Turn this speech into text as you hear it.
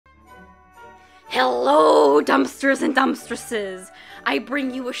Hello, dumpsters and dumpstresses! I bring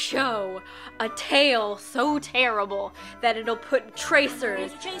you a show, a tale so terrible that it'll put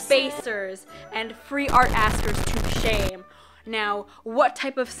tracers, basers, and free art askers to shame. Now, what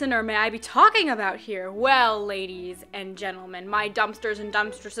type of sinner may I be talking about here? Well, ladies and gentlemen, my dumpsters and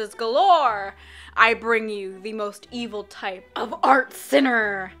dumpstresses galore, I bring you the most evil type of art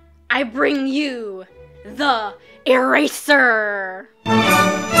sinner. I bring you the eraser.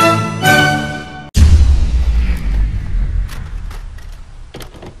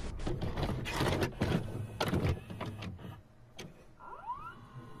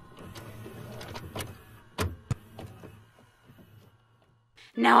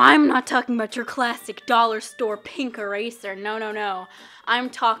 Now, I'm not talking about your classic dollar store pink eraser. No. I'm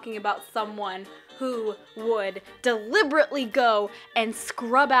talking about someone who would deliberately go and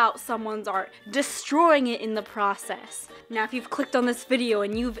scrub out someone's art, destroying it in the process. Now, if you've clicked on this video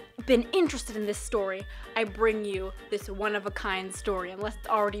and you've been interested in this story, I bring you this one-of-a-kind story, unless it's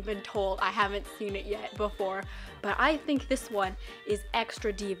already been told. I haven't seen it yet before, but I think this one is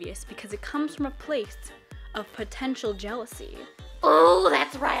extra devious because it comes from a place of potential jealousy. Oh,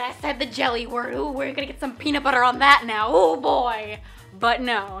 that's right, I said the jelly word. Ooh, we're gonna get some peanut butter on that now. Oh boy. But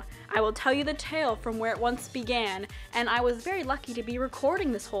no, I will tell you the tale from where it once began, and I was very lucky to be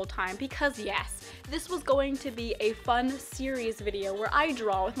recording this whole time because yes, this was going to be a fun series video where I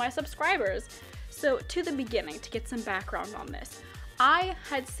draw with my subscribers. So to the beginning, to get some background on this, I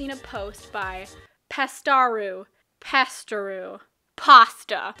had seen a post by Pasta.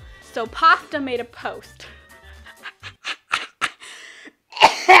 So Pasta made a post.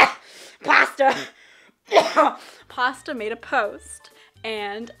 Pasta made a post,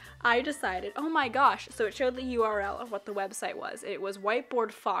 and I decided, oh my gosh, so it showed the URL of what the website was. It was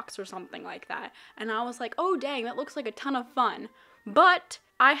Whiteboard Fox or something like that, and I was like, oh dang, that looks like a ton of fun. But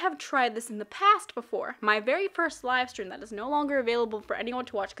I have tried this in the past before. My very first live stream that is no longer available for anyone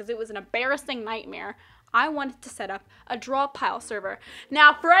to watch because it was an embarrassing nightmare. I wanted to set up a Drawpile server.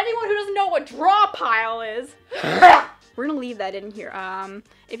 Now, for anyone who doesn't know what Drawpile is, we're gonna leave that in here.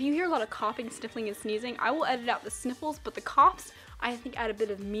 If you hear a lot of coughing, sniffling, and sneezing, I will edit out the sniffles, but the coughs, I think, add a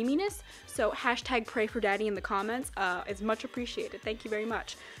bit of meminess. So hashtag pray for daddy in the comments is much appreciated. Thank you very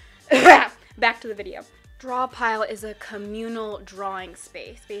much. Back to the video. Drawpile is a communal drawing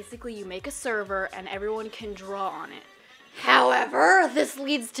space. Basically, you make a server and everyone can draw on it. However, this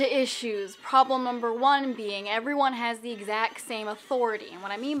leads to issues. Problem number one being everyone has the exact same authority. And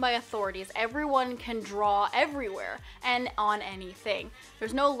what I mean by authority is everyone can draw everywhere and on anything.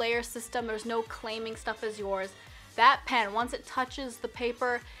 There's no layer system, there's no claiming stuff as yours. That pen, once it touches the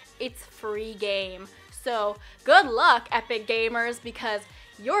paper, it's free game. So good luck, epic gamers, because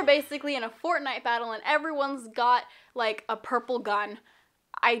you're basically in a Fortnite battle and everyone's got like a purple gun.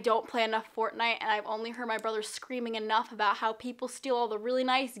 I don't play enough Fortnite, and I've only heard my brother screaming enough about how people steal all the really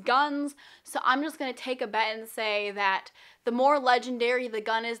nice guns, so I'm just gonna take a bet and say that the more legendary the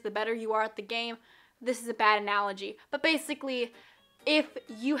gun is, the better you are at the game. This is a bad analogy, but basically, if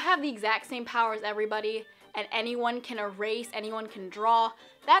you have the exact same power as everybody, and anyone can erase, anyone can draw,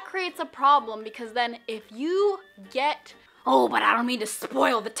 that creates a problem, because then if you get, oh, but I don't mean to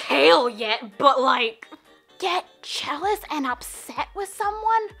spoil the tale yet, but like, get jealous and upset with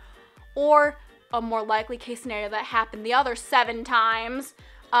someone, or a more likely case scenario that happened the other 7 times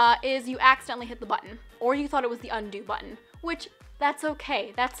is you accidentally hit the button, or you thought it was the undo button, which that's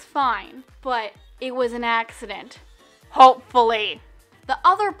okay, that's fine, but it was an accident, hopefully. The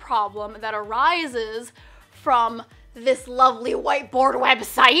other problem that arises from this lovely whiteboard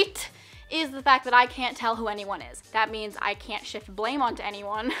website is the fact that I can't tell who anyone is. That means I can't shift blame onto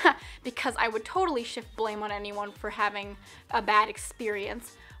anyone because I would totally shift blame on anyone for having a bad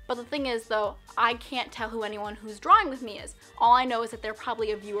experience. But the thing is though, I can't tell who anyone who's drawing with me is. All I know is that they're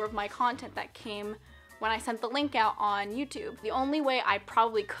probably a viewer of my content that came when I sent the link out on YouTube. The only way I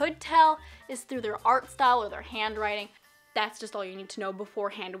probably could tell is through their art style or their handwriting. That's just all you need to know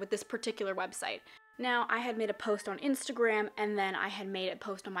beforehand with this particular website. Now, I had made a post on Instagram, and then I had made a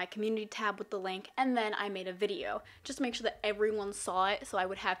post on my community tab with the link, and then I made a video, just to make sure that everyone saw it, so I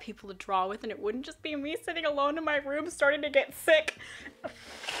would have people to draw with, and it wouldn't just be me sitting alone in my room starting to get sick.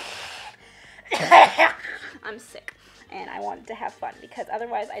 I'm sick, and I wanted to have fun, because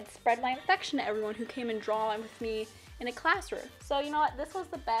otherwise I'd spread my infection to everyone who came and draw with me in a classroom. So, you know what, this was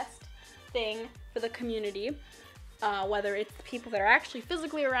the best thing for the community. Whether it's the people that are actually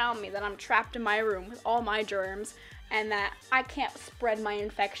physically around me, that I'm trapped in my room with all my germs, and that I can't spread my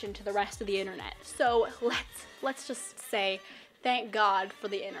infection to the rest of the internet. So let's just say, thank God for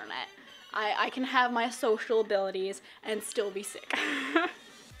the internet. I can have my social abilities and still be sick.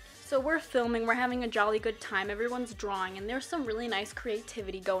 So we're filming, we're having a jolly good time, everyone's drawing, and there's some really nice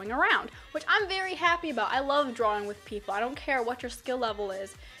creativity going around, which I'm very happy about. I love drawing with people. I don't care what your skill level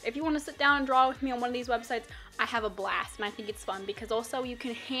is. If you want to sit down and draw with me on one of these websites, I have a blast, and I think it's fun because also you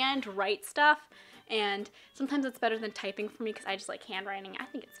can hand write stuff, and sometimes it's better than typing for me because I just like handwriting. I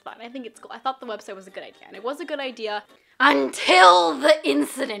think it's fun. I think it's cool. I thought the website was a good idea, and it was a good idea until the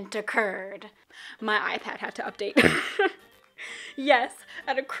incident occurred. My iPad had to update. Yes,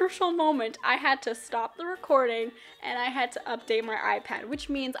 at a crucial moment, I had to stop the recording and I had to update my iPad, which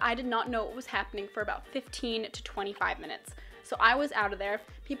means I did not know what was happening for about 15 to 25 minutes. So I was out of there.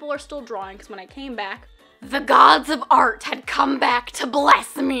 People are still drawing because when I came back, the gods of art had come back to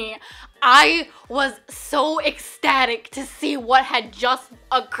bless me. I was so ecstatic to see what had just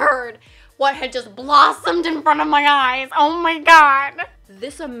occurred, what had just blossomed in front of my eyes. Oh my god.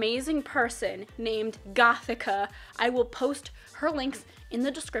 This amazing person named Gothica, I will post her links in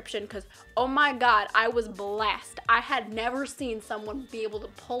the description because, oh my god, I was blessed. I had never seen someone be able to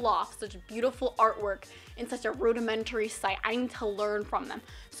pull off such beautiful artwork in such a rudimentary site. I need to learn from them.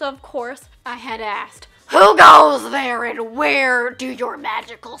 So of course, I had asked, who goes there and where do your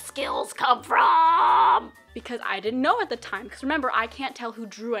magical skills come from? Because I didn't know at the time, because remember, I can't tell who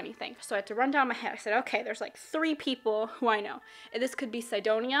drew anything. So I had to run down my head. I said, okay, there's like 3 people who I know. And this could be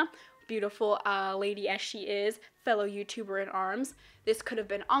Sidonia, beautiful lady as she is, fellow YouTuber in arms. This could have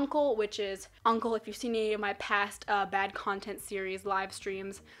been Uncle, which is Uncle, if you've seen any of my past bad content series, live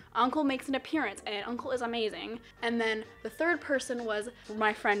streams, Uncle makes an appearance, and Uncle is amazing. And then the third person was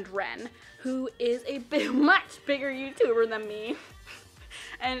my friend Ren, who is a much bigger YouTuber than me.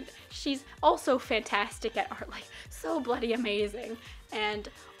 And she's also fantastic at art, like so bloody amazing. And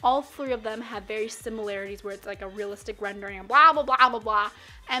all 3 of them have very similarities where it's like a realistic rendering and blah, blah, blah, blah, blah.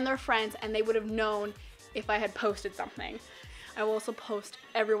 And they're friends and they would have known if I had posted something. I will also post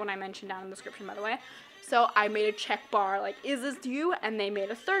everyone I mentioned down in the description, by the way. So I made a check bar like, is this you? And they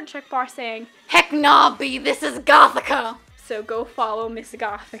made a 3rd check bar saying, heck nah, B, this is Gothica. So go follow Miss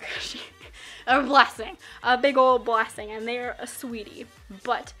Gothica. A blessing, a big old blessing, and they're a sweetie.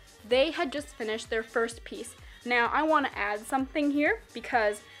 But they had just finished their first piece. Now I want to add something here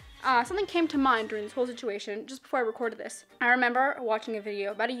because something came to mind during this whole situation just before I recorded this. I remember watching a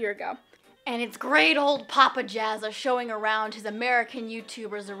video about a year ago, and it's great old Papa Jazza showing around his American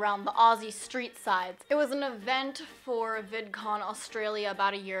YouTubers around the Aussie street sides. It was an event for VidCon Australia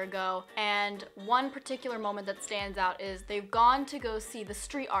about a year ago, and one particular moment that stands out is they've gone to go see the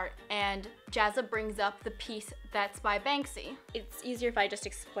street art, and Jazza brings up the piece that's by Banksy. It's easier if I just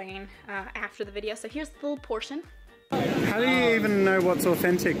explain after the video, so here's the little portion. How do you even know what's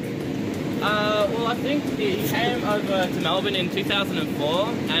authentic? Well, I think he came over to Melbourne in 2004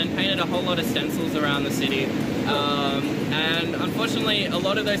 and painted a whole lot of stencils around the city. And unfortunately, a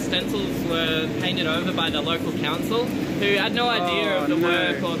lot of those stencils were painted over by the local council, who had no idea of the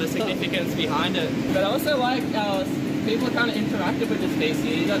work or the significance behind it. But I also like people kind of interacted with this piece.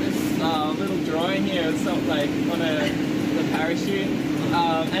 You got this little drawing here of something like on the parachute,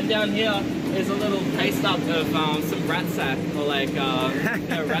 and down here is a little paste up of some rat sack or like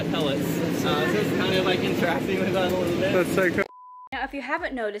rat pellets. So it's kind of like interacting with that a little bit. That's so cool. Now, if you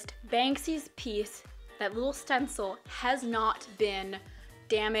haven't noticed, Banksy's piece, that little stencil, has not been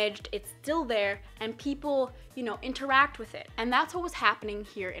damaged. It's still there, and people, you know, interact with it. And that's what was happening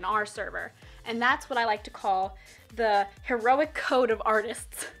here in our server. And that's what I like to call the heroic code of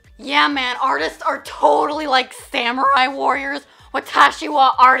artists. Yeah, man, artists are totally like samurai warriors. Watashi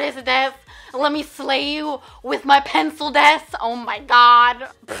wa artist desu. Let me slay you with my pencil desu. Oh my god.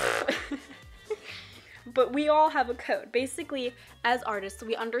 But we all have a code. Basically, as artists,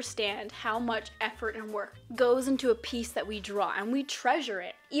 we understand how much effort and work goes into a piece that we draw, and we treasure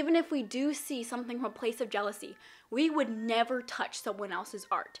it. Even if we do see something from a place of jealousy, we would never touch someone else's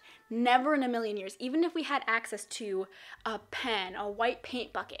art. Never in a million years. Even if we had access to a pen, a white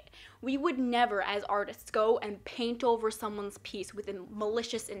paint bucket, we would never, as artists, go and paint over someone's piece with a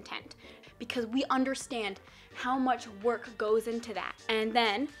malicious intent, because we understand how much work goes into that. And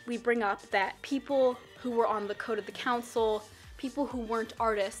then we bring up that people who were on the code of the council, people who weren't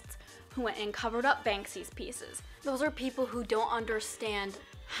artists, who went and covered up Banksy's pieces. Those are people who don't understand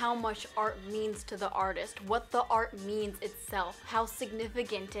how much art means to the artist, what the art means itself, how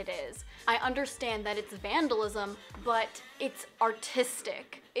significant it is. I understand that it's vandalism, but it's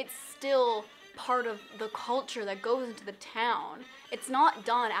artistic. It's still part of the culture that goes into the town. It's not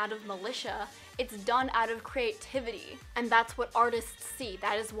done out of militia, it's done out of creativity. And that's what artists see.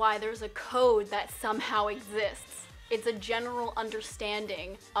 That is why there's a code that somehow exists. It's a general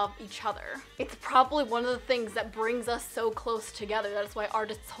understanding of each other. It's probably one of the things that brings us so close together. That's why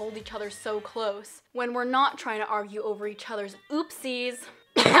artists hold each other so close. When we're not trying to argue over each other's oopsies.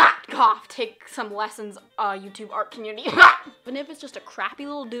 Cough, take some lessons, YouTube art community. Even if it's just a crappy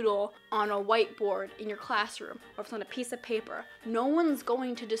little doodle on a whiteboard in your classroom, or if it's on a piece of paper, no one's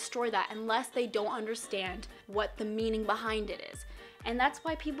going to destroy that unless they don't understand what the meaning behind it is. And that's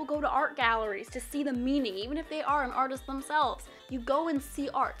why people go to art galleries, to see the meaning, even if they are an artist themselves. You go and see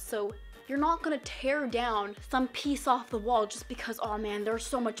art, so you're not gonna tear down some piece off the wall just because, oh man, they're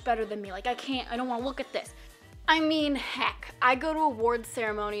so much better than me. Like, I don't wanna look at this. I mean, heck, I go to award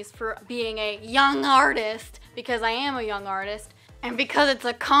ceremonies for being a young artist because I am a young artist, and because it's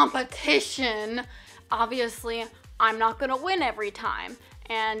a competition, obviously, I'm not gonna win every time.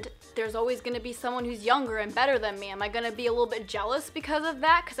 And there's always gonna be someone who's younger and better than me. Am I gonna be a little bit jealous because of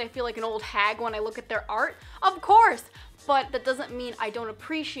that? Because I feel like an old hag when I look at their art? Of course! But that doesn't mean I don't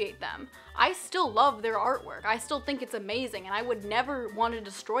appreciate them. I still love their artwork. I still think it's amazing, and I would never want to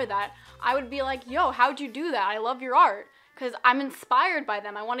destroy that. I would be like, yo, how'd you do that? I love your art. Because I'm inspired by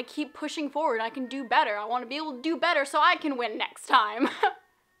them. I want to keep pushing forward. I can do better. I want to be able to do better so I can win next time.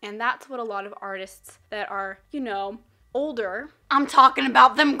 And that's what a lot of artists that are, you know, older. I'm talking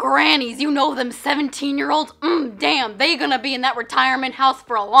about them grannies, you know, them 17-year-olds. Damn, they gonna be in that retirement house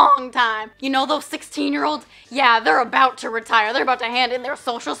for a long time. You know those 16-year-olds? Yeah, they're about to retire. They're about to hand in their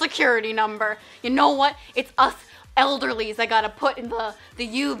social security number. You know what? It's us elderlies that gotta put in the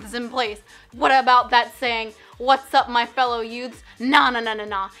youths in place. What about that saying, what's up my fellow youths?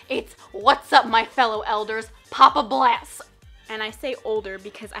 Nah. It's what's up my fellow elders? Papa bless. And I say older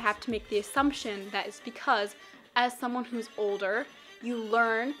because I have to make the assumption that it's because as someone who's older, you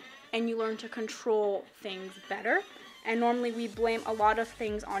learn to control things better. And normally we blame a lot of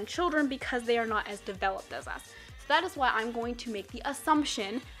things on children because they are not as developed as us. So that is why I'm going to make the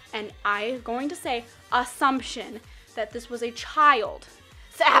assumption, and I'm going to say assumption, that this was a child.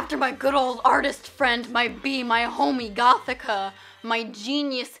 So after my good old artist friend, my homie Gothica, my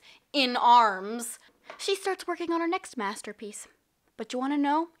genius in arms, she starts working on her next masterpiece. But you want to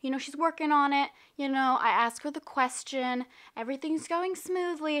know? You know, she's working on it. You know, I ask her the question. Everything's going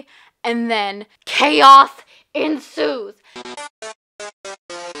smoothly. And then chaos ensues.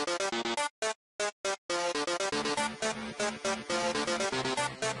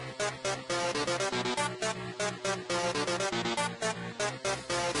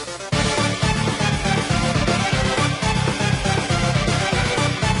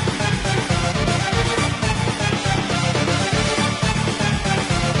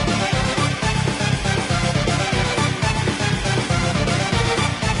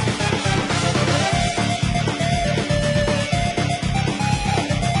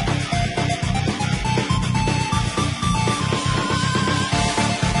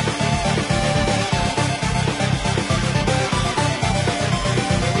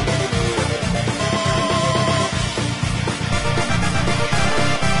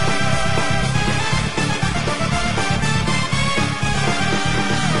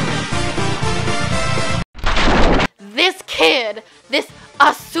 This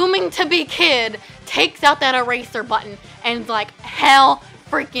assuming to be kid takes out that eraser button and is like, hell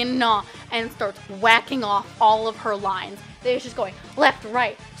freaking nah, and starts whacking off all of her lines. They're just going left,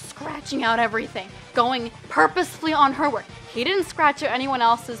 right, scratching out everything, going purposefully on her work. He didn't scratch out anyone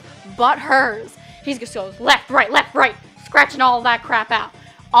else's but hers. He just goes left, right, scratching all that crap out.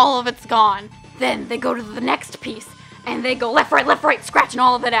 All of it's gone. Then they go to the next piece and they go left, right, scratching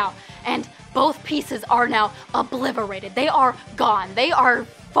all of it out. And both pieces are now obliterated. They are gone. They are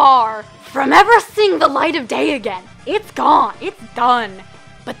far from ever seeing the light of day again. It's gone. It's done.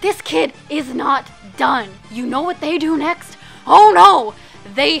 But this kid is not done. You know what they do next? Oh no!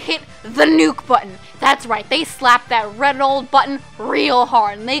 They hit the nuke button. That's right, they slap that red old button real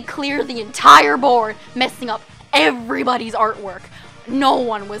hard and they clear the entire board, messing up everybody's artwork. No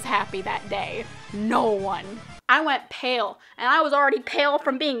one was happy that day. No one. I went pale, and I was already pale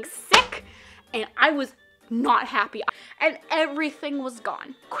from being sick, and I was not happy, and everything was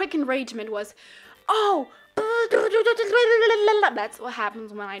gone. Quick enragement was, oh, that's what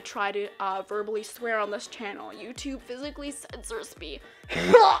happens when I try to verbally swear on this channel. YouTube physically censors me.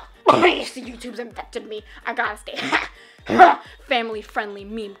 YouTube's infected me. I gotta stay family-friendly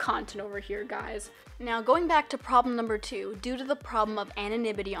meme content over here, guys. Now, going back to problem number 2, due to the problem of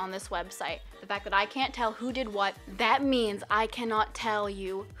anonymity on this website, the fact that I can't tell who did what, that means I cannot tell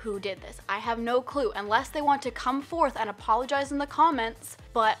you who did this. I have no clue, unless they want to come forth and apologize in the comments,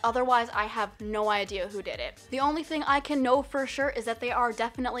 but otherwise I have no idea who did it. The only thing I can know for sure is that they are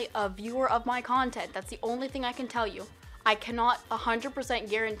definitely a viewer of my content. That's the only thing I can tell you. I cannot 100%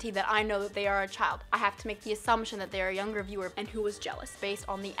 guarantee that I know that they are a child. I have to make the assumption that they are a younger viewer and who was jealous based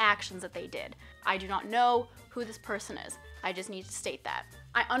on the actions that they did. I do not know who this person is. I just need to state that.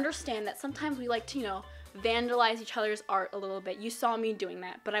 I understand that sometimes we like to, you know, vandalize each other's art a little bit. You saw me doing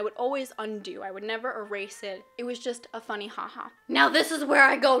that, but I would always undo. I would never erase it. It was just a funny haha. Now this is where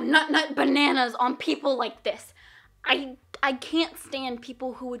I go nut bananas on people like this. I can't stand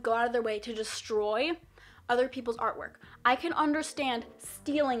people who would go out of their way to destroy other people's artwork. I can understand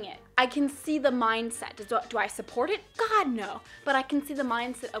stealing it. I can see the mindset. Do I support it? God, no. But I can see the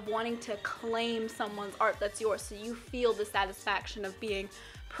mindset of wanting to claim someone's art that's yours so you feel the satisfaction of being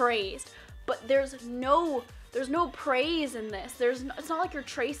praised. But there's no praise in this. It's not like you're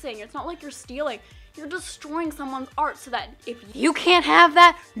tracing. It's not like you're stealing. You're destroying someone's art so that if you can't have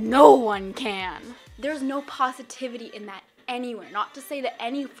that, no one can. There's no positivity in that anywhere. Not to say that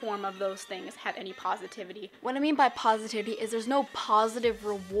any form of those things have any positivity. What I mean by positivity is there's no positive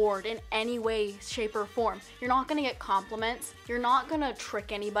reward in any way, shape, or form. You're not gonna get compliments. You're not gonna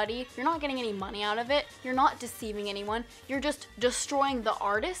trick anybody. You're not getting any money out of it. You're not deceiving anyone. You're just destroying the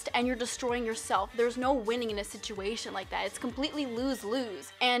artist and you're destroying yourself. There's no winning in a situation like that. It's completely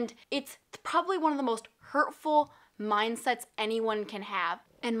lose-lose. And it's probably one of the most hurtful mindsets anyone can have.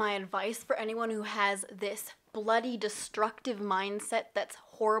 And my advice for anyone who has this bloody destructive mindset that's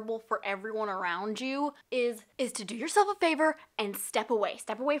horrible for everyone around you is to do yourself a favor and step away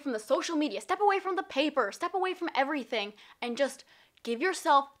from the social media, step away from the paper, step away from everything, and just give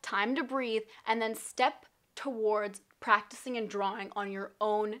yourself time to breathe and then step towards practicing and drawing on your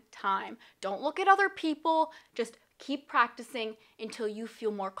own time. Don't look at other people, just keep practicing until you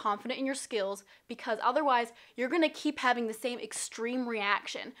feel more confident in your skills, because otherwise you're gonna keep having the same extreme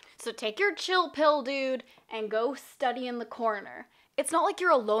reaction. So take your chill pill, dude, and go study in the corner. It's not like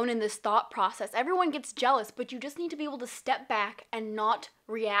you're alone in this thought process. Everyone gets jealous, but you just need to be able to step back and not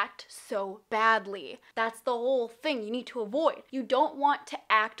react so badly. That's the whole thing you need to avoid. You don't want to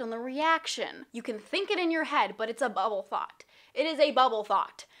act on the reaction. You can think it in your head, but it's a bubble thought. It is a bubble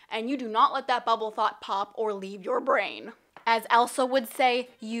thought, and you do not let that bubble thought pop or leave your brain. As Elsa would say,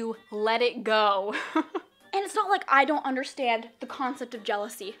 you let it go. And it's not like I don't understand the concept of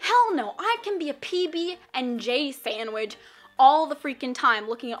jealousy. Hell no, I can be a PB and J sandwich all the freaking time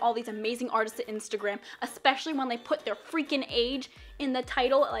looking at all these amazing artists at Instagram, especially when they put their freaking age in the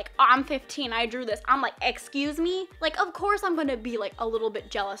title, like, oh, I'm 15, I drew this. I'm like, excuse me? Like, of course I'm gonna be like a little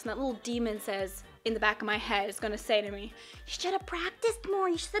bit jealous, and that little demon says, in the back of my head, is gonna say to me, you should have practiced more,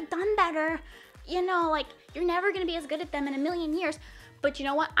 you should have done better. You know, like, you're never gonna be as good at them in a million years. But you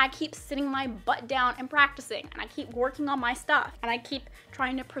know what? I keep sitting my butt down and practicing, and I keep working on my stuff, and I keep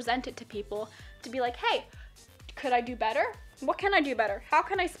trying to present it to people to be like, hey, could I do better? What can I do better? How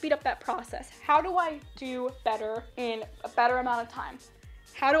can I speed up that process? How do I do better in a better amount of time?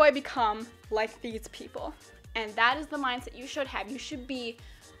 How do I become like these people? And that is the mindset you should have. You should be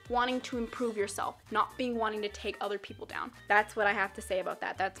wanting to improve yourself, not being wanting to take other people down. That's what I have to say about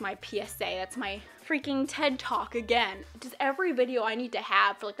that. That's my PSA. That's my freaking TED Talk again. Does every video I need to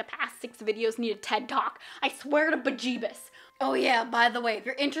have for like the past 6 videos need a TED Talk? I swear to bejeebus. Oh yeah, by the way, if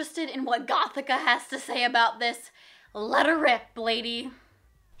you're interested in what Gothica has to say about this, let her rip, lady.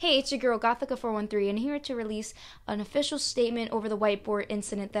 Hey, it's your girl Gothica413, and here to release an official statement over the whiteboard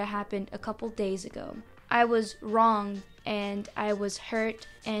incident that happened a couple days ago. I was wronged, and I was hurt,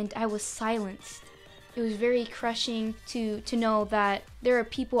 and I was silenced. It was very crushing to know that there are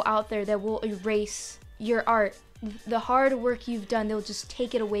people out there that will erase your art. The hard work you've done, they'll just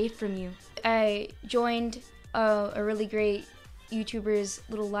take it away from you. I joined a really great YouTuber's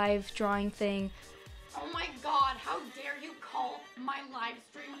little live drawing thing. Oh my god, how dare you call my live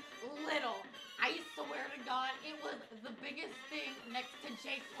stream little? I swear to God, it was the biggest thing next to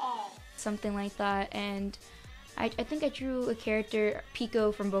Jake Paul. Something like that, and I think I drew a character,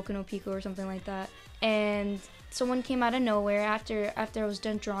 Pico from Boku no Pico or something like that, and someone came out of nowhere after I was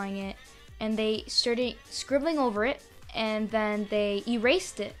done drawing it, and they started scribbling over it, and then they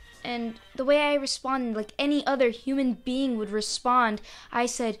erased it. And the way I responded, like any other human being would respond, I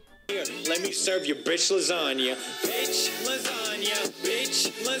said, let me serve you bitch lasagna. Bitch lasagna,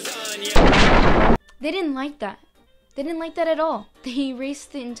 bitch lasagna. They didn't like that. They didn't like that at all. They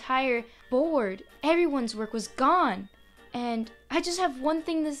erased the entire board. Everyone's work was gone. And I just have one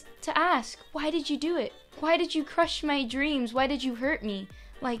thing to ask. Why did you do it? Why did you crush my dreams? Why did you hurt me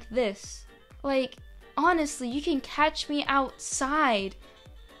like this? Like, honestly, you can catch me outside.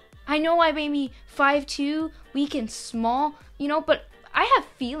 I know I may be 5'2", weak and small, you know, but I have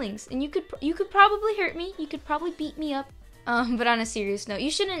feelings, and you could probably hurt me. You could probably beat me up. But on a serious note, you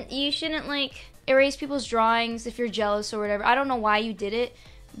shouldn't like erase people's drawings if you're jealous or whatever. I don't know why you did it,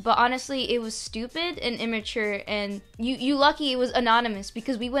 but honestly, it was stupid and immature, and you lucky it was anonymous,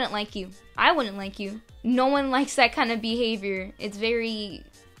 because we wouldn't like you. I wouldn't like you. No one likes that kind of behavior. It's very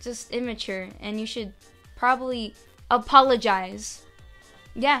just immature, and you should probably apologize.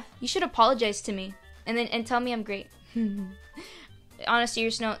 Yeah, you should apologize to me, and tell me I'm great. On a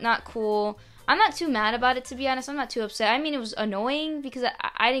serious note, not cool. I'm not too mad about it, to be honest. I'm not too upset. I mean, it was annoying because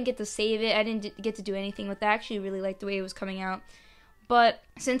I didn't get to save it. I didn't get to do anything with it. I actually really liked the way it was coming out. But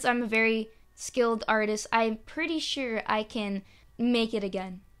since I'm a very skilled artist, I'm pretty sure I can make it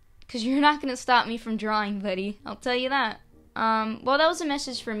again. Because you're not going to stop me from drawing, buddy. I'll tell you that. Well, that was a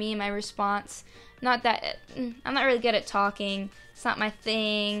message for me and my response. Not that... I'm not really good at talking. It's not my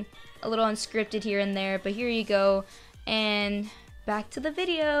thing. A little unscripted here and there. But here you go. And back to the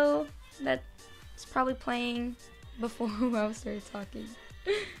video. That's probably playing before I started talking.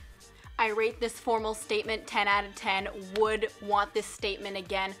 I rate this formal statement 10 out of 10. Would want this statement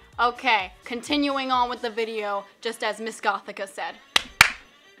again. Okay, continuing on with the video, just as Miss Gothica said.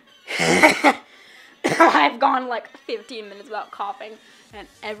 I've gone like 15 minutes without coughing, and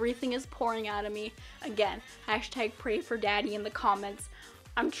everything is pouring out of me. Again, hashtag pray for daddy in the comments.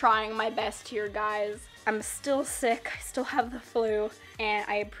 I'm trying my best here, guys. I'm still sick, I still have the flu, and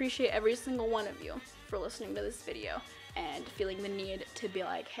I appreciate every single one of you for listening to this video and feeling the need to be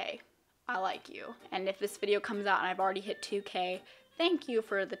like, hey, I like you. And if this video comes out and I've already hit 2K, thank you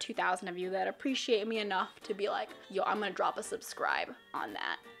for the 2,000 of you that appreciate me enough to be like, yo, I'm gonna drop a subscribe on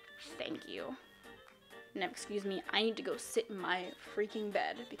that. Thank you. Now, excuse me, I need to go sit in my freaking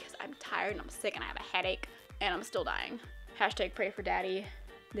bed because I'm tired and I'm sick and I have a headache and I'm still dying. Hashtag pray for daddy.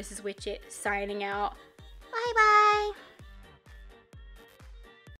 This is Wichit signing out. Bye bye.